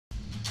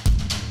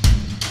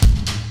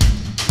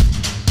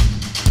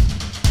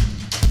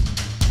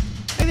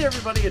Hey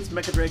everybody, it's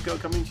Mecha Draco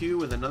coming to you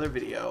with another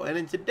video, and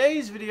in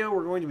today's video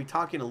we're going to be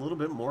talking a little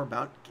bit more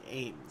about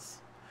games.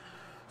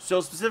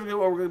 So specifically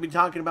what we're going to be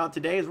talking about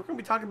today is we're going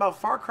to be talking about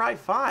Far Cry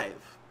 5.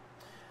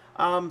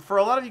 For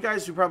a lot of you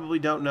guys who probably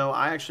don't know,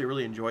 I actually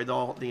really enjoyed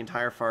the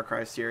entire Far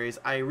Cry series.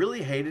 I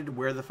really hated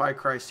where the Far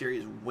Cry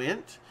series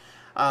went,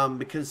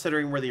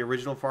 considering where the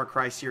original Far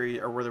Cry series,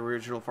 or where the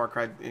original Far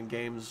Cry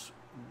games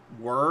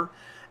were,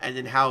 and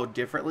then how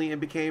differently it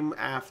became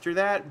after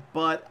that.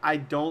 But I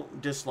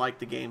don't dislike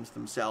the games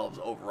themselves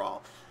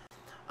overall.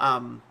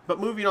 But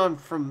moving on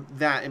from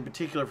that, in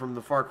particular from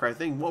the Far Cry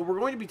thing, what we're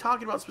going to be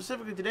talking about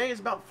specifically today is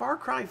about Far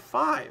Cry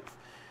 5.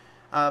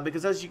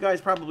 Because as you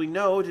guys probably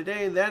know,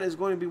 today that is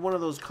going to be one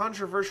of those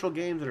controversial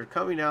games that are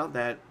coming out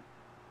that,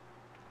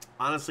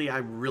 honestly, I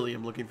really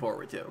am looking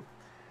forward to.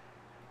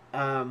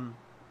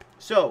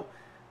 So,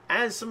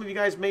 as some of you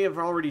guys may have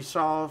already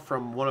saw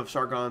from one of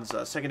Sargon's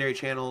secondary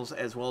channels,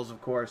 as well as, of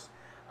course,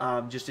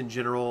 just in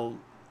general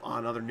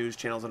on other news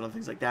channels and other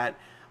things like that,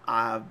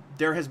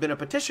 there has been a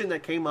petition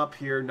that came up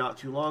here not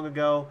too long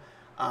ago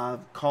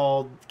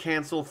called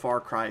Cancel Far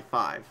Cry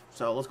 5.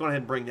 So let's go ahead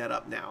and bring that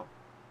up now.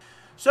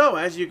 So,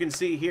 as you can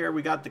see here,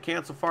 we got the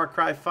Cancel Far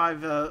Cry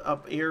 5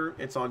 up here.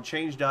 It's on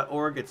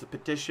change.org. It's a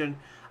petition.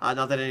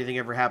 Not that anything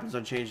ever happens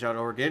on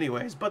change.org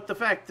anyways, but the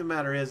fact of the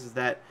matter is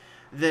that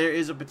there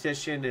is a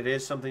petition. It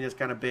is something that's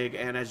kind of big,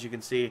 and as you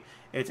can see,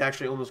 it's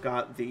actually almost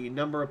got the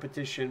number of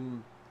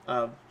petition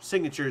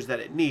signatures that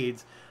it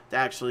needs to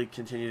actually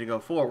continue to go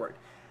forward.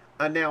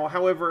 Now,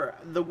 however,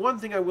 the one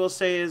thing I will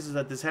say is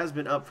that this has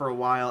been up for a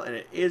while, and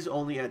it is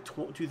only at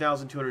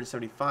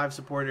 2,275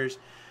 supporters,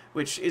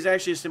 which is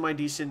actually a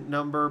semi-decent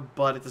number,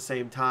 but at the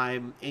same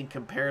time, in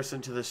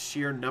comparison to the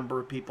sheer number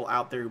of people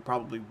out there who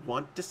probably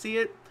want to see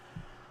it,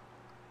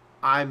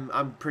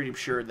 I'm pretty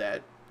sure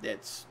that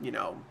it's, you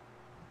know,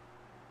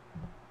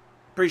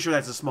 pretty sure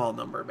that's a small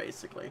number,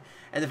 basically.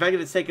 And the fact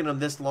that it's taken them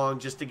this long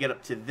just to get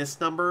up to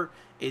this number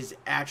is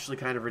actually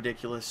kind of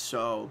ridiculous,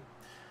 so...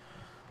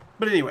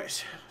 But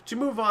anyways, to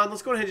move on,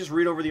 let's go ahead and just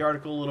read over the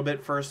article a little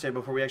bit first, and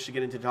before we actually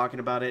get into talking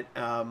about it,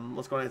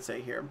 let's go ahead and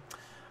say here.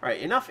 Alright,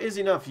 enough is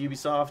enough,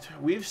 Ubisoft.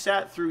 We've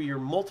sat through your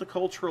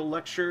multicultural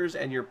lectures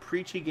and your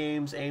preachy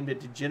games aimed at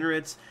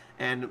degenerates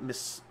and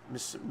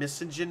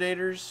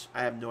miscegenators.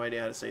 I have no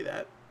idea how to say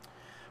that.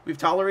 We've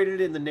tolerated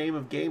it in the name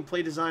of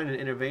gameplay design and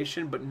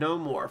innovation, but no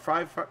more.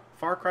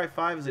 Far Cry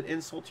 5 is an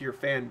insult to your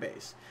fan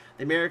base,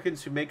 the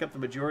Americans who make up the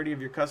majority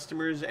of your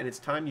customers, and it's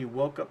time you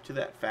woke up to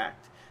that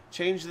fact.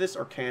 Change this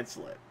or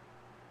cancel it.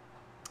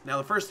 Now,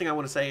 the first thing I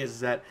want to say is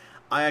that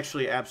I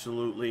actually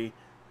absolutely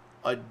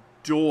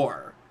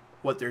adore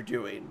what they're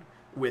doing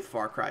with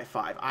Far Cry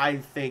 5. I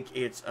think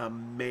it's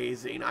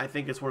amazing. I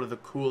think it's one of the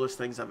coolest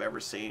things I've ever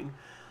seen.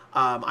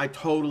 I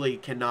totally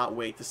cannot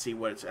wait to see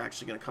what it's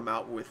actually going to come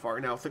out with Far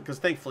now, because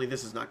thankfully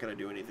this is not going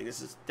to do anything.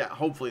 This is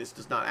hopefully this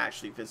does not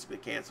actually physically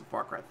cancel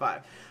Far Cry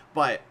 5,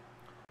 but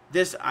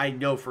this I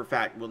know for a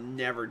fact will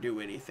never do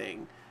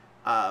anything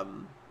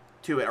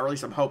to it, or at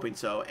least I'm hoping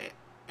so.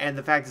 And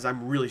the fact is,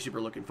 I'm really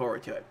super looking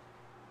forward to it.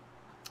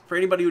 For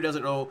anybody who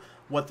doesn't know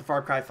what the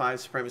Far Cry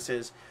 5's premise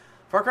is,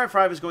 Far Cry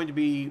 5 is going to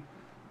be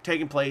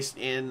taking place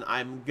in,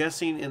 I'm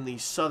guessing, in the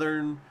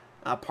southern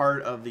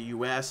part of the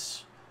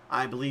U.S.,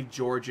 I believe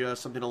Georgia,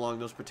 something along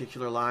those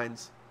particular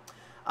lines.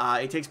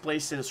 It takes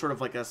place in a sort of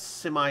like a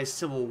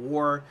semi-civil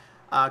war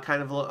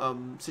kind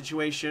of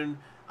situation.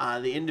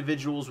 The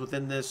individuals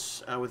within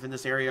this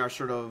area are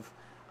sort of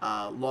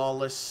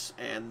lawless,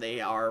 and they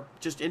are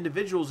just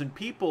individuals and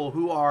people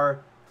who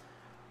are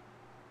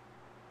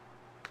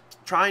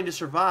trying to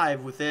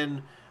survive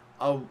within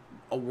a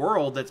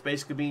world that's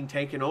basically being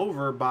taken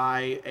over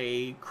by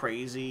a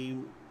crazy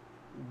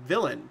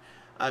villain.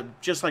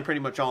 Just like pretty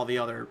much all the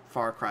other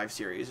Far Cry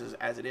series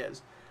as it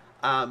is.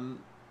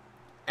 And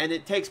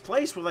it takes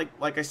place with,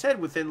 like I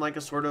said, within like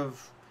a sort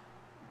of,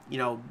 you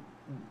know,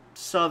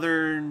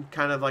 southern,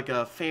 kind of like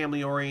a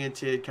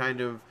family-oriented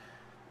kind of,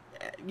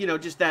 you know,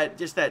 just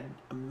that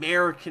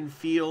American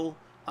feel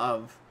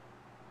of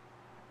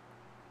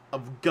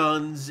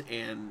guns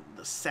and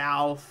the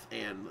South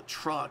and the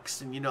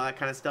trucks and, you know, that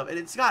kind of stuff. And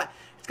it's got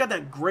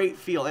that great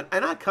feel. And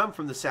I come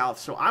from the South,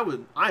 so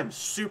I'm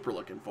super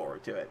looking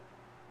forward to it.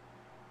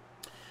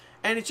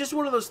 And it's just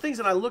one of those things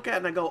that I look at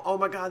and I go, oh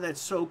my god, that's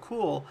so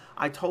cool.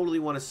 I totally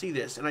want to see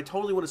this. And I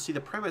totally want to see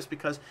the premise,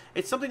 because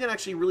it's something that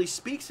actually really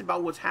speaks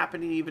about what's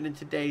happening even in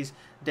today's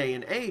day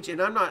and age.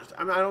 And I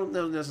don't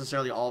know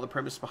necessarily all the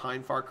premise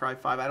behind Far Cry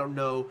 5. I don't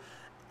know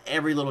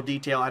every little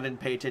detail. I didn't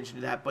pay attention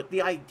to that. But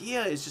the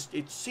idea is just,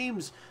 it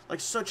seems like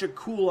such a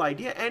cool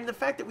idea. And the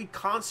fact that we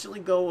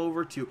constantly go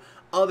over to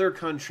other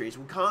countries,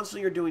 we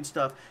constantly are doing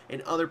stuff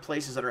in other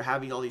places that are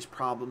having all these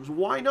problems.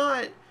 Why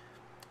not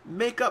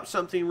make up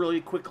something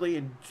really quickly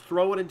and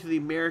throw it into the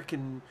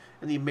American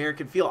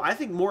feel? I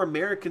think more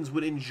Americans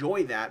would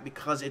enjoy that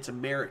because it's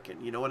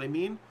American, you know what I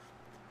mean?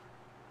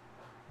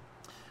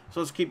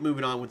 So let's keep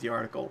moving on with the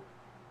article.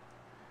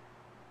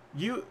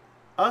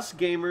 Us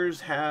gamers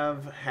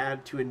have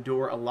had to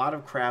endure a lot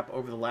of crap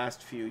over the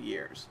last few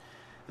years.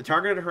 The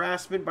targeted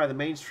harassment by the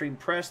mainstream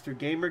press through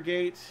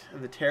Gamergate,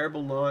 the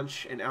terrible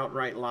launch and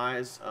outright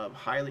lies of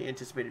highly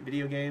anticipated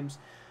video games,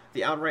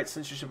 the outright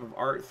censorship of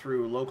art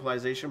through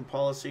localization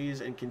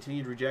policies and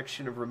continued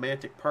rejection of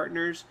romantic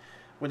partners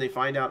when they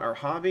find out our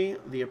hobby,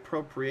 the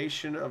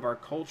appropriation of our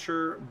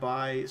culture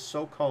by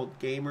so-called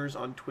gamers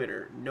on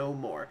Twitter. No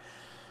more.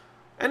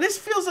 And this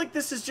feels like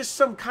this is just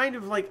some kind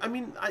of like, I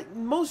mean,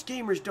 most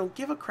gamers don't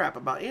give a crap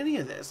about any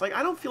of this. Like,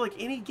 I don't feel like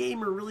any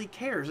gamer really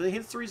cares. And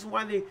it's the reason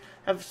why they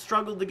have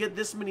struggled to get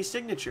this many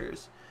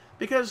signatures.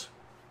 Because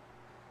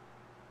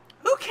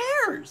who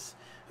cares?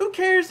 Who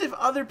cares if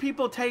other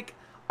people take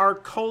our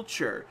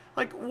culture?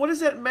 Like, what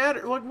does that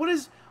matter? Like, what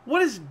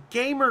is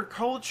gamer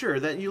culture?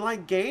 That you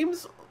like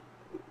games?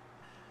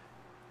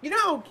 You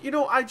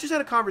know, I just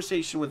had a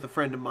conversation with a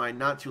friend of mine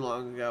not too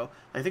long ago.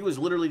 I think it was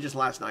literally just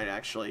last night,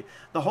 actually.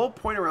 The whole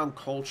point around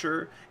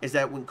culture is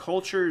that when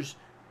cultures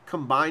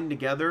combine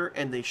together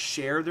and they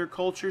share their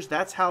cultures,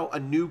 that's how a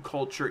new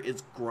culture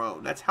is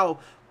grown. That's how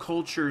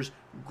cultures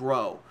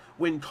grow.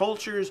 When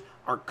cultures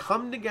are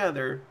come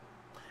together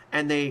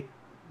and they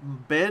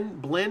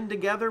blend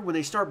together, when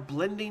they start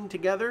blending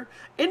together,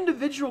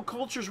 individual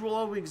cultures will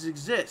always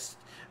exist.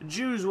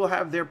 Jews will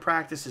have their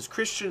practices.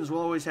 Christians will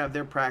always have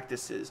their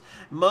practices.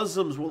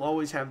 Muslims will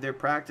always have their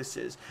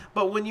practices.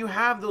 But when you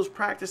have those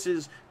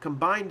practices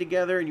combined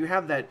together and you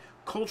have that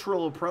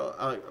cultural,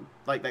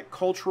 like that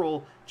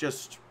cultural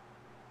just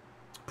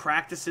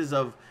practices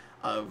of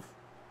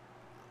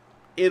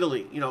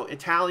Italy, you know,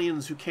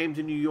 Italians who came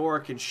to New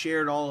York and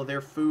shared all of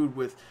their food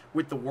with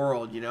the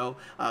world, you know,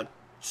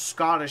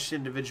 Scottish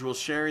individuals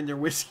sharing their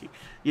whiskey.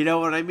 You know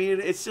what I mean?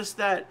 It's just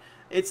that,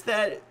 it's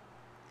that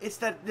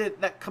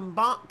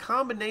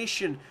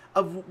combination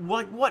of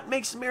what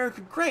makes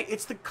America great.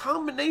 It's the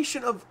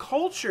combination of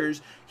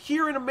cultures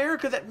here in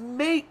America that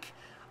make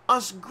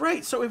us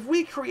great. So if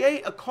we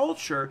create a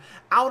culture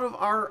out of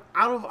our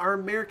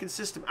American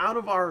system, out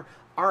of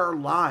our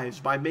lives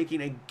by making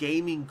a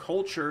gaming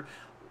culture,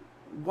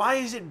 why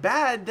is it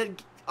bad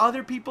that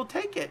other people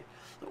take it?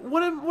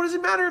 What does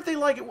it matter if they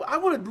like it? I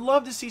would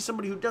love to see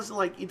somebody who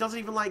doesn't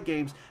even like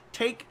games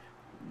take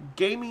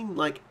gaming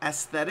like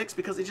aesthetics,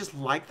 because they just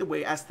like the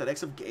way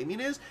aesthetics of gaming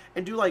is,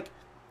 and do like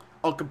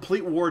a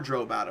complete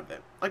wardrobe out of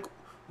it. Like,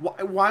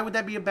 why would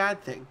that be a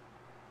bad thing?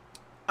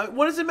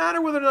 What does it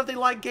matter whether or not they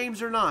like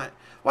games or not?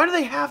 Why do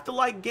they have to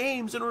like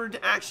games in order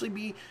to actually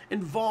be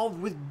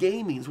involved with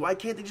gaming? Why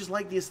can't they just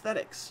like the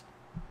aesthetics?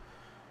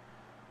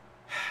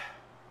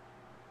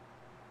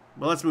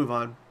 Well, let's move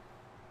on.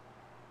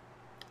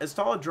 It's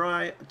time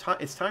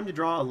to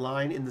draw a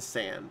line in the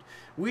sand.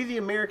 We, the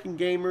American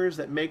gamers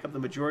that make up the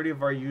majority of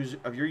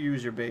your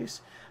user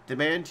base,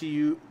 demand to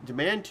you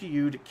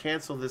to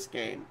cancel this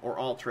game or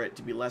alter it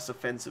to be less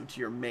offensive to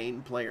your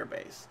main player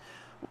base.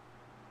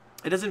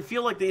 It doesn't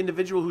feel like the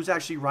individual who's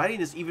actually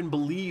writing this even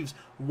believes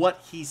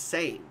what he's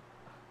saying.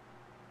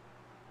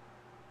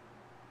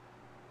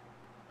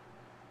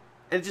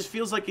 And it just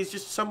feels like he's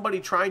just somebody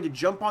trying to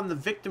jump on the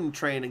victim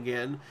train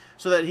again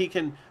so that he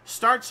can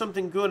start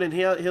something good and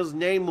his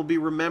name will be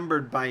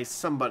remembered by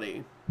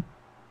somebody.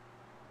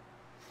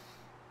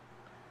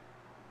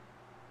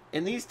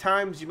 In these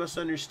times, you must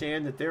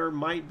understand that there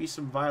might be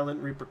some violent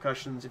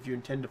repercussions if you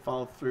intend to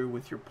follow through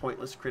with your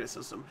pointless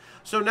criticism.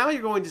 So now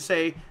you're going to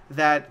say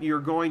that you're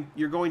going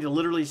to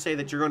literally say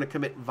that you're going to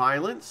commit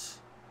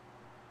violence.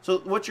 So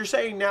what you're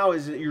saying now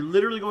is that you're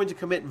literally going to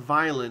commit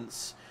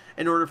violence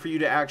in order for you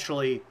to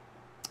actually,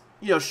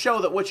 you know, show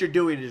that what you're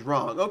doing is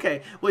wrong.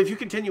 Okay, well, if you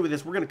continue with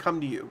this, we're going to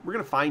come to you. We're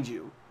going to find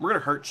you. We're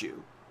going to hurt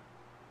you.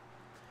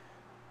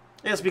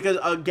 Yes, because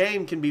a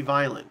game can be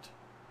violent.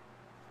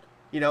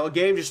 You know, a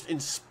game just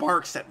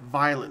sparks that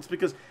violence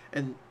because,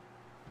 and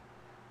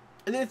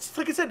it's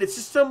like I said, it's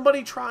just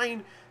somebody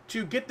trying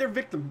to get their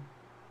victim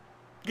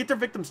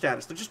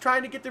status. They're just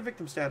trying to get their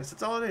victim status.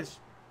 That's all it is.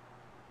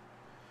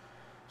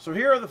 So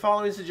here are the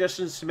following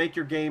suggestions to make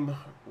your game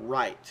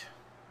right.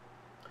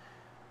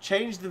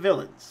 Change the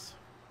villains.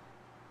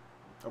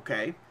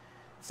 Okay,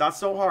 it's not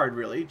so hard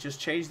really. Just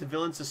change the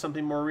villains to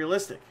something more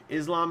realistic.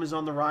 Islam is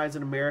on the rise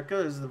in America.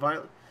 Is the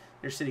violent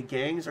inner city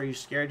gangs? Are you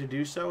scared to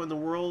do so in the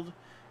world?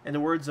 In the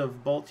words of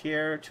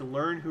Voltaire, to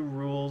learn who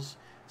rules,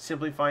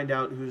 simply find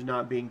out who's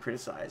not being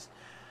criticized.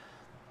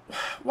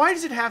 Why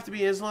does it have to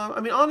be Islam? I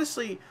mean,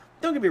 honestly,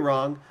 don't get me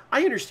wrong.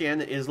 I understand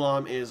that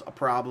Islam is a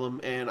problem,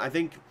 and I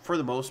think for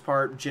the most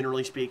part,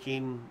 generally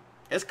speaking,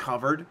 it's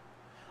covered.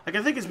 Like,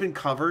 I think it's been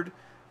covered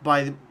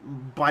by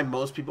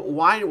most people.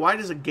 Why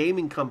does a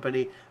gaming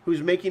company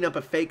who's making up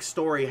a fake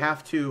story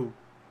have to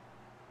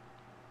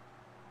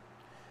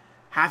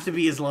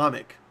be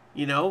Islamic,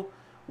 you know?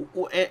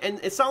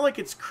 And it's not like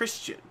it's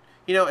Christian,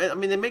 you know. I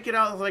mean, they make it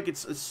out like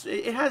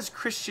it has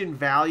Christian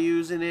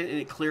values in it, and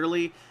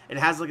it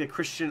has like a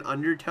Christian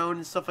undertone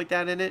and stuff like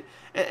that in it.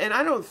 And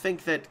I don't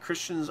think that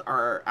Christians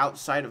are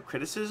outside of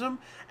criticism,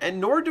 and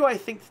nor do I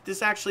think that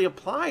this actually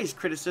applies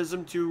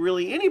criticism to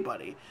really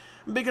anybody,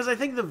 because I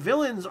think the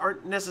villains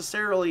aren't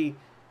necessarily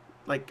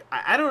like,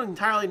 I don't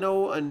entirely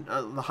know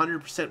the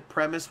 100%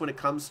 premise when it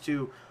comes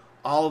to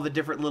all of the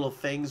different little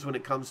things when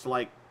it comes to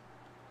like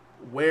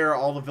where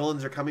all the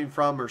villains are coming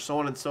from or so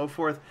on and so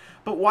forth.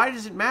 But why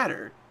does it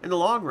matter in the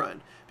long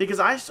run? Because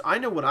I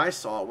know what I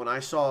saw when I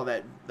saw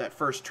that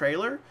first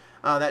trailer.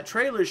 That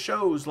trailer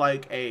shows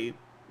like a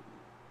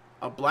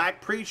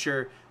black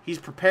preacher. He's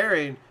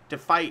preparing to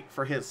fight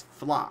for his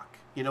flock.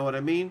 You know what I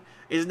mean?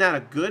 Isn't that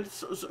a good?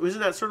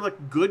 Isn't that sort of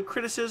like good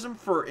criticism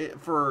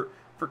for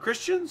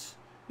Christians?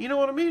 You know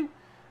what I mean?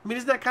 I mean,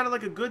 isn't that kind of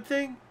like a good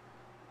thing?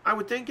 I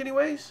would think,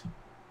 anyways.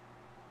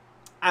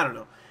 I don't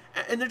know.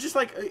 And they're just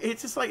like,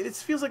 it's just like, it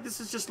feels like this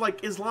is just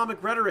like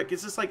Islamic rhetoric.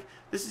 It's just like,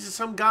 this is just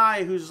some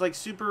guy who's like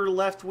super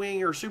left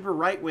wing or super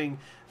right wing,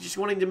 just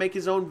wanting to make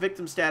his own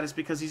victim status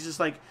because he's just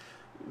like,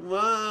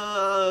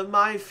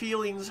 my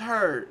feelings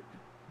hurt.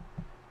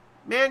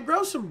 Man,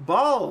 grow some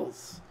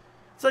balls.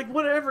 It's like,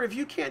 whatever. If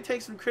you can't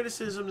take some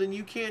criticism, then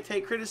you can't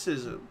take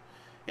criticism.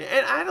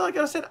 And like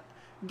I said,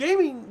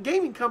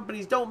 gaming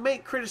companies don't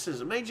make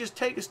criticism. They just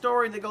take a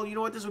story and they go, you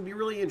know what, this would be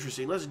really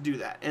interesting. Let's do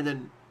that. And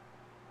then,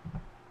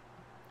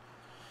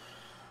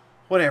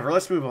 whatever,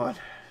 let's move on.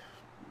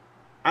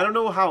 I don't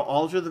know how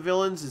alter the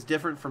villains is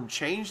different from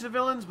change the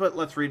villains, but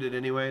let's read it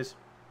anyways.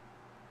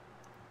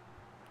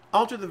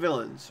 Alter the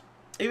villains.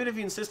 Even if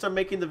you insist on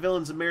making the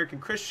villains American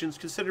Christians,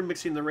 consider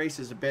mixing the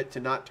races a bit to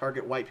not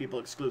target white people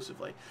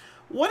exclusively.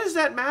 What does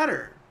that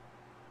matter?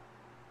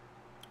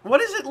 What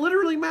does it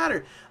literally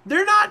matter?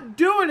 They're not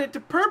doing it to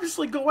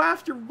purposely go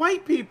after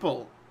white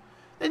people.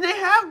 And they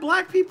have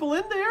black people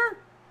in there.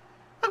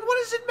 Like, what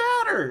does it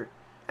matter?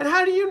 And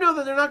how do you know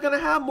that they're not going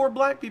to have more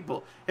black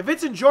people? If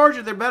it's in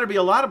Georgia, there better be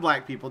a lot of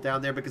black people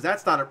down there because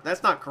that's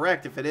not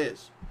correct if it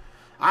is.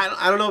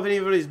 I don't know if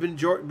anybody's been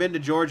to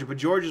Georgia, but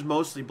Georgia's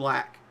mostly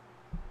black.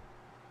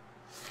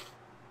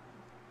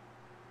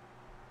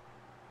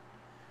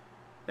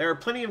 There are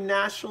plenty of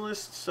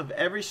nationalists of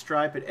every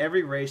stripe and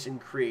every race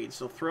and creed,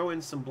 so throw in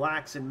some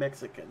blacks and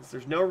Mexicans.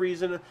 There's no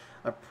reason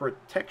a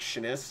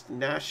protectionist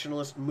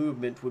nationalist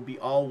movement would be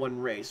all one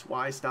race.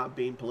 Why stop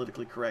being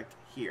politically correct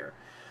here?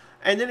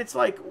 And then it's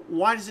like,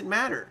 why does it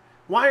matter?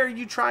 Why are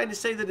you trying to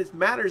say that it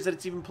matters that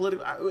it's even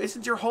political?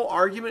 Isn't your whole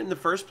argument in the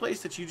first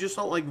place that you just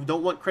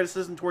don't want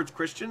criticism towards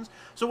Christians?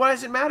 So why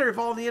does it matter if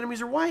all the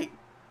enemies are white?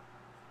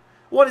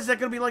 What is that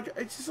going to be like?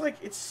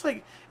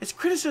 It's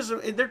criticism.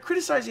 They're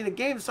criticizing a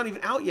game that's not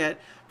even out yet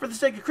for the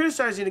sake of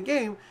criticizing a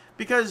game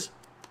because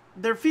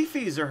their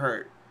fifis are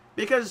hurt.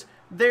 Because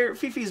their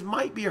fifis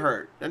might be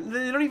hurt. And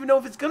they don't even know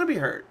if it's going to be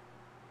hurt.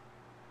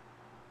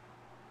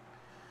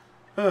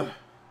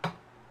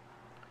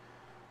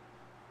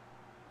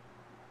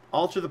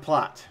 Alter the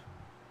plot.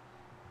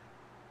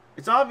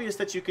 It's obvious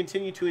that you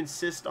continue to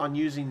insist on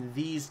using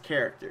these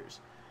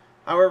characters.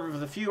 However,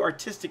 with a few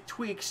artistic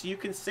tweaks, you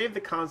can save the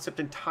concept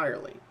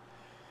entirely.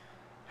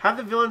 Have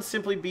the villains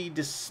simply be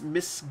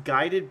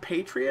misguided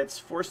patriots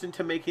forced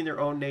into making their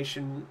own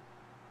nation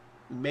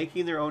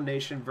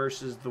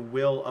versus the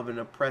will of an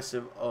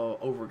oppressive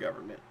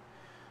overgovernment.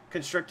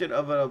 Constructed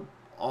of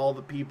all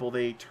the people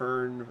they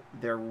turn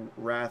their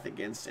wrath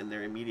against in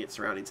their immediate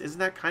surroundings. Isn't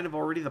that kind of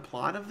already the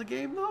plot of the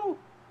game, though?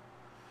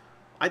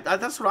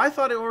 That's what I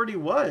thought it already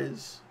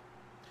was.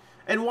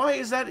 And why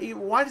is that?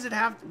 Why does it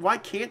have? Why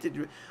can't it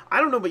do it? I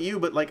don't know about you,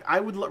 but like I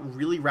would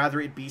really rather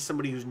it be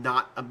somebody who's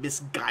not a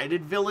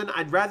misguided villain.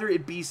 I'd rather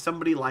it be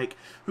somebody like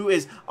who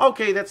is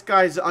okay. That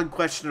guy's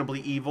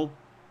unquestionably evil.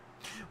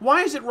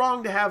 Why is it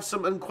wrong to have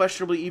some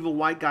unquestionably evil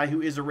white guy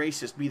who is a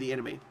racist be the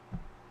enemy?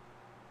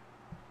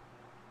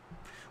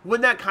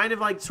 Wouldn't that kind of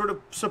like sort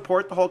of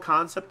support the whole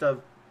concept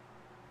of,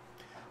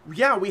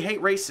 yeah, we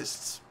hate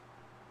racists.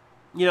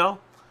 You know?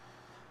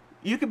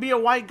 You could be a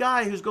white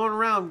guy who's going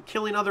around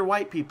killing other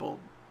white people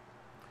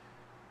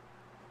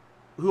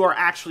who are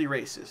actually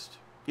racist.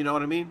 You know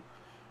what I mean?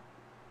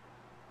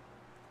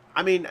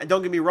 I mean,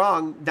 don't get me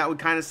wrong. That would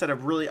kind of set a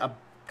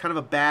kind of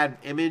a bad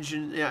image,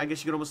 and I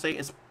guess you could almost say, in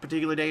this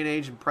particular day and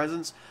age and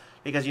presence,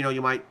 because you know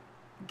you might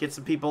get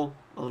some people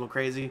a little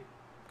crazy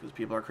because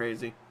people are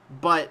crazy.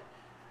 But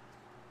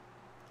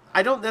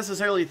I don't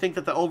necessarily think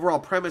that the overall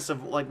premise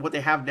of like what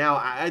they have now.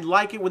 I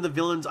like it when the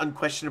villain's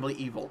unquestionably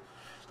evil.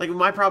 Like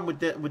my problem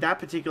with that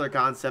particular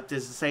concept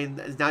is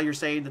now you're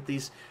saying that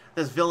this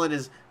villain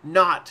is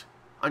not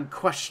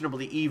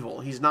unquestionably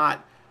evil. He's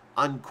not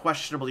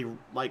unquestionably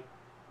like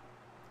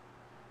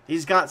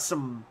he's got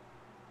some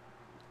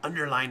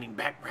underlining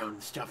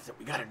background stuff that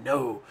we gotta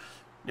know.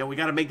 You know, we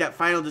gotta make that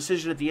final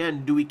decision at the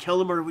end. Do we kill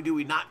him or do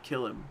we not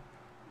kill him?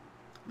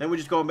 Then we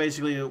just go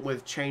basically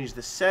with change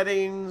the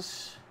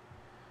settings.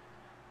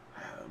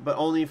 But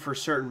only for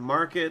certain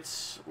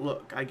markets.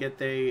 Look, I get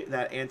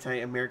that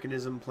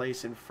anti-Americanism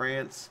place in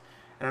France,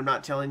 and I'm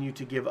not telling you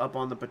to give up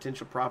on the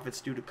potential profits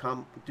due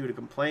to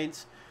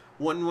complaints.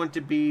 Wouldn't want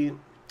to be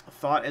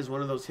thought as one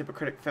of those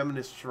hypocritic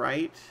feminists,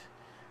 right?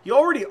 You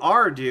already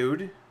are,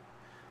 dude.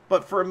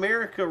 But for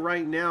America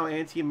right now,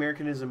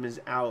 anti-Americanism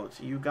is out.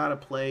 You gotta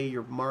play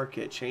your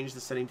market. Change the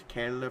setting to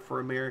Canada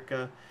for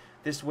America.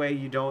 This way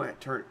you don't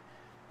turn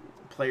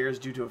players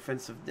due to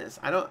offensiveness.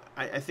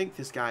 I think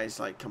this guy's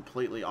like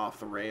completely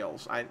off the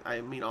rails. I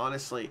mean,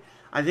 honestly,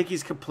 I think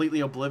he's completely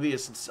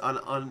oblivious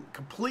and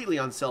completely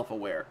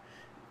unself-aware.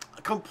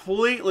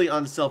 completely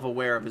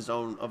unself-aware of his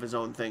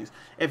own things.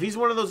 If he's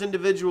one of those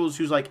individuals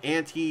who's like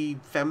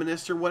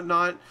anti-feminist or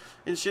whatnot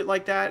and shit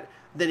like that,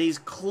 then he's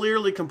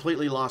clearly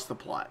completely lost the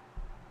plot.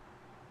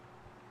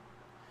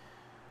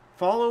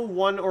 Follow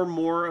one or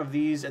more of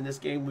these and this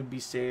game would be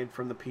saved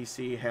from the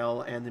PC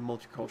hell and the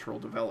multicultural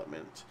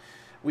development.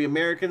 We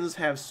Americans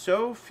have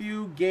so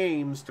few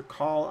games to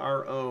call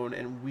our own,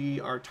 and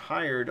we are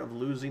tired of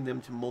losing them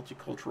to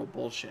multicultural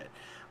bullshit.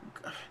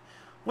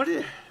 What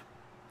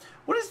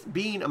does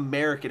being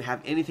American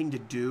have anything to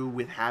do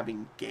with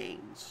having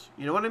games?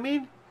 You know what I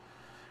mean?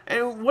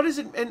 And what is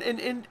it?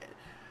 And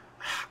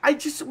I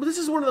just, this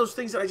is one of those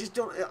things that I just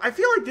don't, I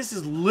feel like this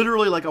is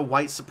literally like a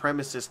white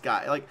supremacist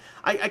guy. Like,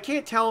 I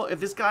can't tell if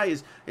this guy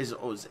is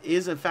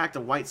in fact a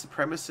white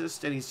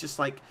supremacist, and he's just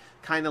like,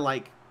 kind of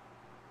like,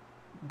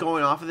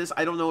 going off of this.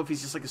 I don't know if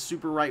he's just like a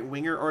super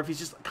right-winger, or if he's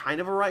just kind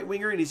of a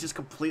right-winger and he's just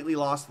completely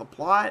lost the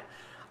plot.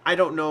 I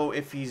don't know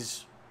if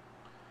he's,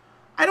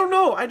 I don't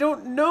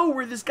know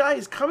where this guy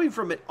is coming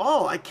from at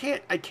all. I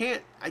can't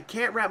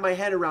wrap my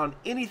head around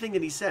anything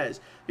that he says,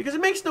 because it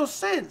makes no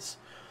sense.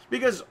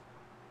 Because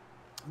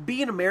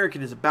being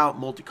American is about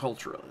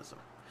multiculturalism.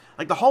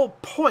 Like, the whole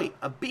point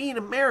of being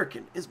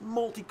American is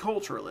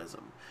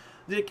multiculturalism.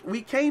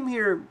 We came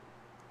here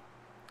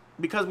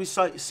because we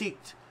sought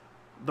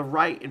the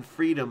right and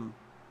freedom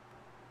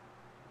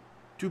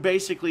to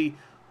basically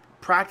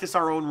practice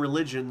our own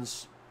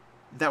religions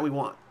that we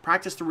want.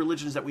 Practice the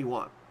religions that we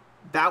want.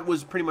 That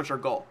was pretty much our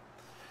goal.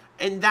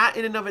 And that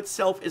in and of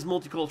itself is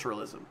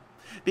multiculturalism.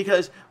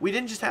 Because we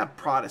didn't just have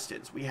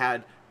Protestants. We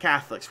had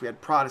Catholics. We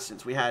had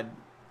Protestants. We had,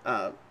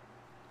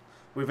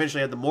 we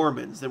eventually had the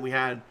Mormons. Then we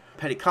had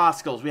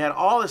Pentecostals. We had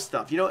all this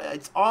stuff. You know,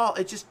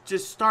 it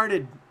just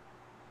started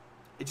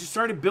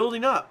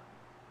building up.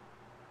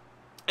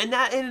 And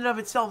that in and of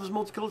itself is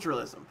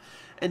multiculturalism.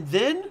 And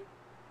then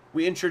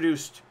we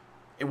introduced,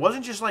 it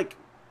wasn't just like,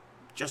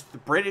 just the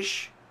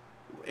British.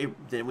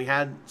 Then we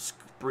had,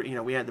 you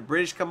know, we had the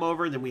British come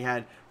over. Then we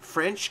had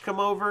French come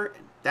over.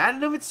 And that in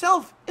and of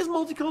itself is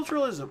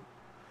multiculturalism.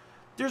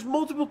 There's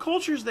multiple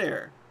cultures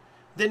there.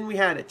 Then we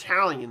had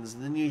Italians.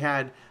 And then you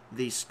had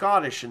the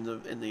Scottish and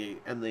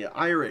the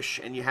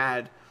Irish. And you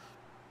had,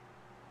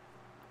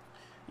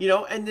 you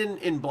know, and then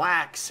in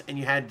blacks, and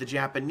you had the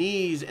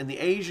Japanese and the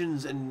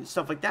Asians and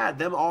stuff like that.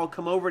 Them all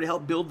come over to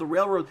help build the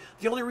railroad.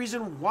 The only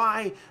reason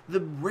why the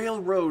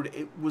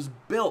railroad was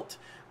built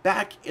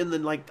back in the,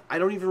 like, I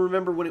don't even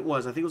remember when it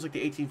was. I think it was like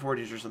the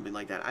 1840s or something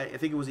like that. I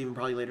think it was even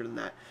probably later than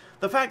that.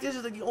 The fact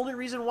is that the only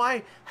reason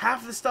why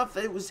half the stuff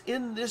that was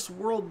in this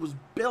world was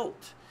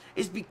built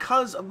is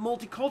because of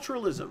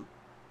multiculturalism.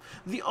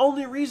 The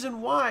only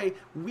reason why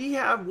we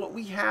have what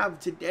we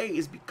have today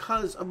is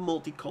because of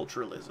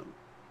multiculturalism.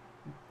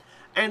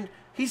 And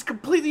he's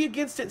completely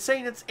against it,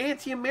 saying it's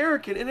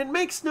anti-American, and it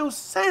makes no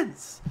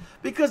sense,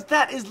 because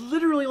that is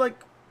literally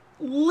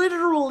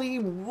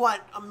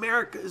what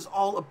America is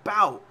all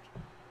about.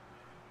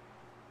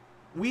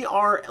 We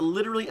are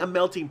literally a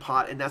melting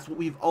pot, and that's what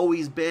we've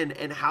always been,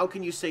 and how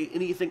can you say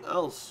anything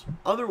else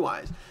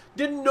otherwise?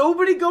 Did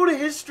nobody go to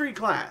history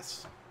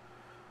class?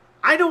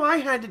 I know I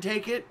had to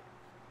take it.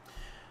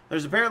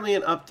 There's apparently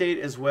an update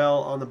as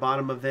well on the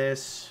bottom of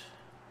this.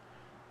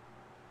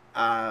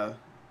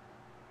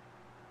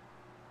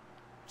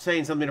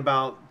 Saying something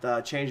about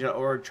the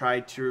change.org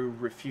tried to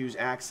refuse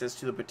access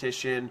to the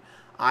petition.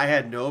 I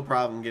had no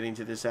problem getting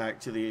to this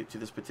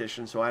this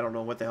petition, so I don't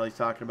know what the hell he's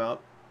talking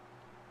about.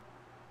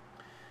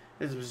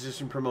 This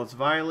petition promotes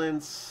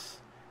violence.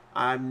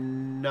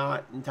 I'm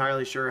not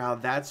entirely sure how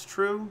that's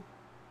true.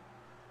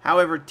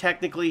 However,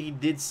 technically, he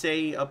did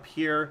say up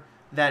here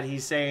that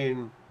he's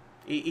saying,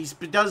 he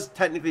does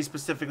technically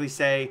specifically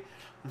say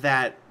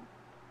that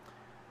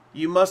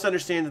you must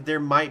understand that there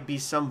might be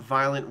some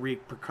violent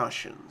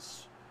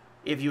repercussions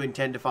if you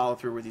intend to follow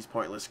through with your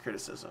pointless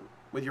criticism.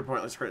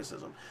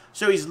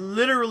 So he's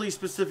literally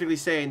specifically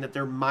saying that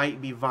there might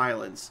be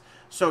violence.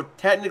 So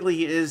technically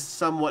he is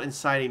somewhat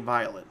inciting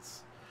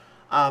violence.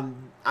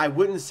 I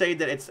wouldn't say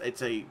that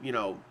it's a, you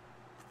know,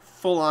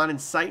 full-on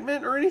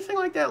incitement or anything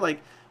like that. Like,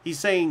 he's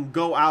saying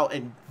go out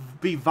and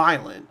be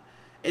violent.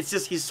 It's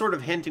just he's sort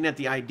of hinting at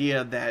the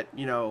idea that,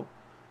 you know,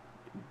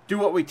 do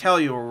what we tell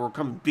you or we'll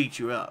come beat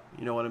you up.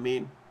 You know what I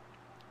mean?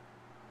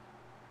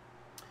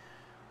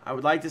 I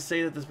would like to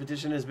say that this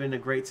petition has been a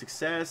great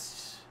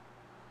success.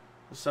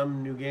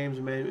 Some new games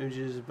and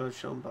images both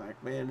shown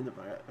black man in the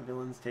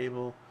villains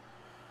table.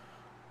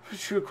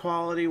 True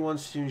equality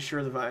wants to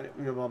ensure the blah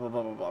blah blah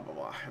blah blah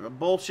blah blah.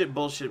 Bullshit.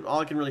 All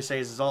I can really say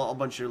is it's all a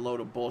bunch of load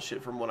of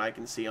bullshit from what I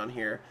can see on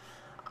here.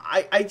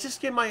 I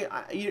just get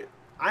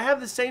I have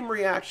the same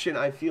reaction,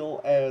 I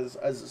feel, as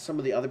some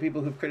of the other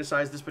people who've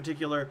criticized this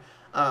particular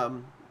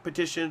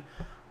petition.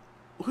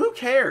 Who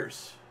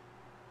cares?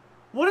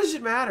 What does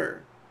it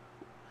matter?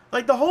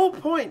 Like, the whole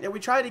point that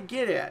we try to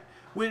get at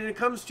when it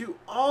comes to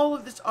all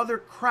of this other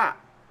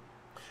crap,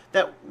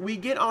 that we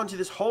get onto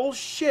this whole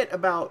shit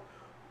about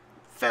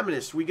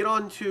feminists, we get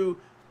on to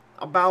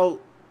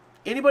about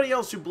anybody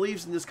else who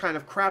believes in this kind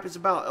of crap is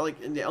about,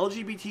 like in the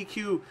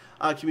LGBTQ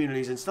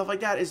communities and stuff like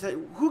that, is that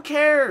who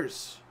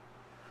cares?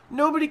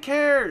 Nobody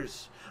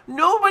cares.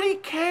 Nobody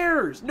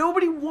cares.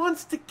 Nobody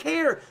wants to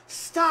care.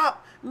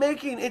 Stop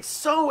making it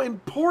so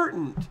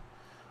important.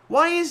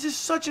 Why is this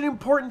such an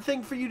important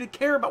thing for you to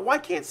care about? Why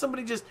can't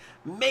somebody just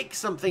make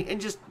something and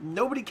just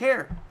nobody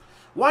care?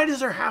 Why does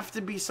there have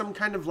to be some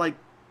kind of like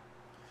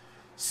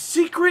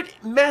secret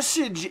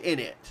message in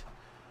it?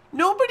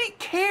 Nobody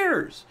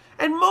cares.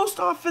 And most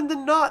often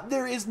than not,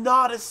 there is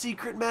not a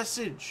secret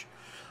message.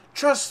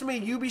 Trust me,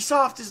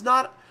 Ubisoft does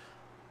not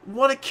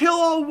want to kill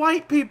all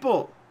white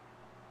people.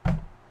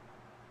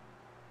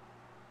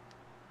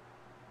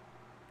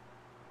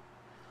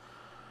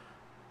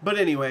 But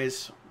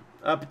anyways,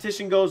 a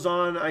petition goes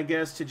on, I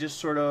guess, to just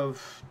sort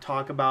of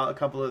talk about a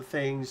couple of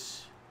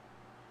things.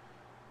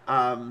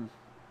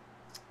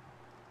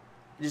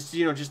 Just,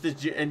 you know, just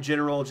in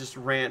general, just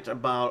rant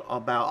about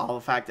all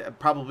the fact that,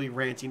 probably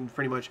ranting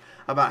pretty much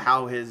about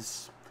how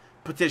his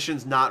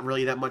petition's not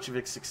really that much of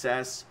a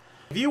success.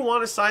 If you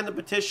want to sign the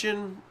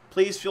petition,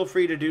 please feel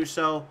free to do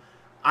so.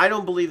 I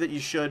don't believe that you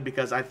should,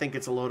 because I think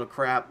it's a load of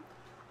crap.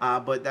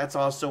 But that's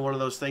also one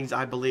of those things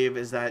I believe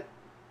is that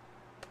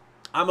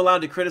I'm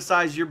allowed to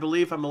criticize your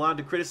belief. I'm allowed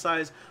to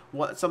criticize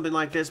something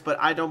like this, but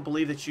I don't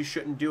believe that you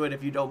shouldn't do it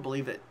if you don't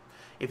believe it.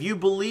 If you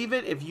believe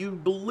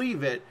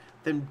it,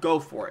 then go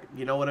for it.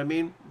 You know what I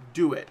mean?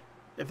 Do it.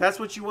 If that's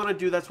what you want to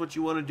do, that's what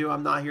you want to do.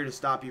 I'm not here to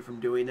stop you from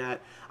doing that.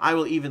 I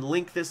will even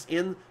link this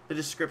in the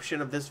description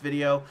of this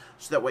video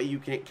so that way you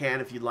can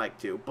if you'd like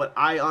to. But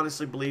I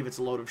honestly believe it's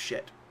a load of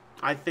shit.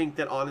 I think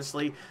that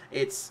honestly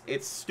it's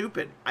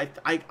stupid. I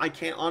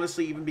can't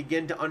honestly even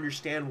begin to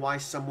understand why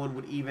someone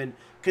would even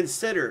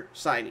consider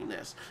signing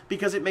this,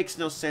 because it makes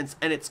no sense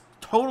and it's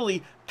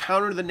totally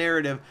counter to the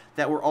narrative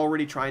that we're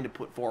already trying to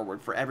put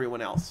forward for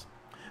everyone else.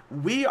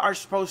 We are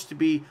supposed to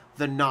be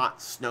the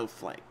not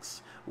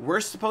snowflakes.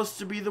 We're supposed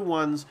to be the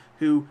ones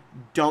who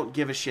don't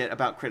give a shit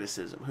about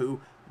criticism,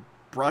 who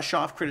brush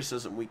off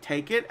criticism. We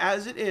take it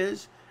as it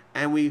is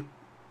and we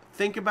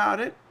think about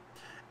it,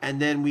 and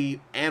then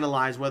we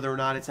analyze whether or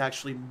not it's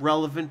actually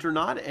relevant or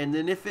not. And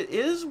then if it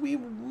is, we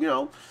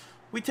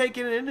take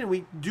it in and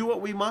we do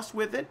what we must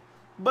with it.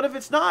 But if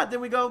it's not,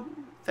 then we go,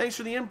 thanks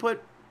for the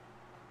input.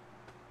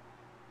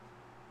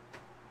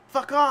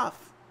 Fuck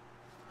off.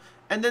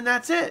 And then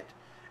that's it.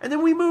 And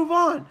then we move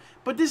on.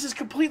 But this is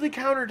completely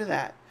counter to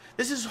that.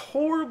 This is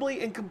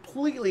horribly and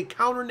completely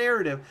counter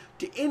narrative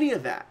to any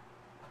of that.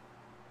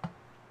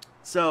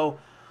 So,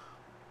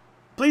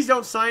 please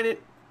don't sign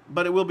it,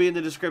 but it will be in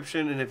the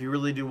description, and if you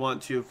really do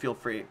want to, feel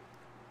free.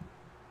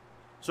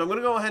 So I'm going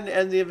to go ahead and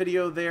end the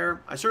video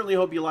there. I certainly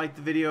hope you liked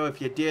the video.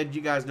 If you did,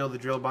 you guys know the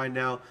drill by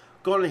now.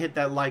 Go on and hit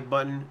that like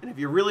button. And if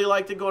you really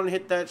liked it, go on and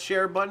hit that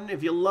share button.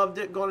 If you loved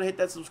it, go on and hit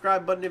that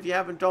subscribe button if you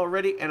haven't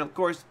already. And of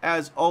course,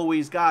 as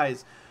always,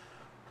 guys,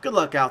 good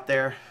luck out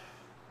there.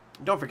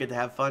 Don't forget to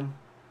have fun.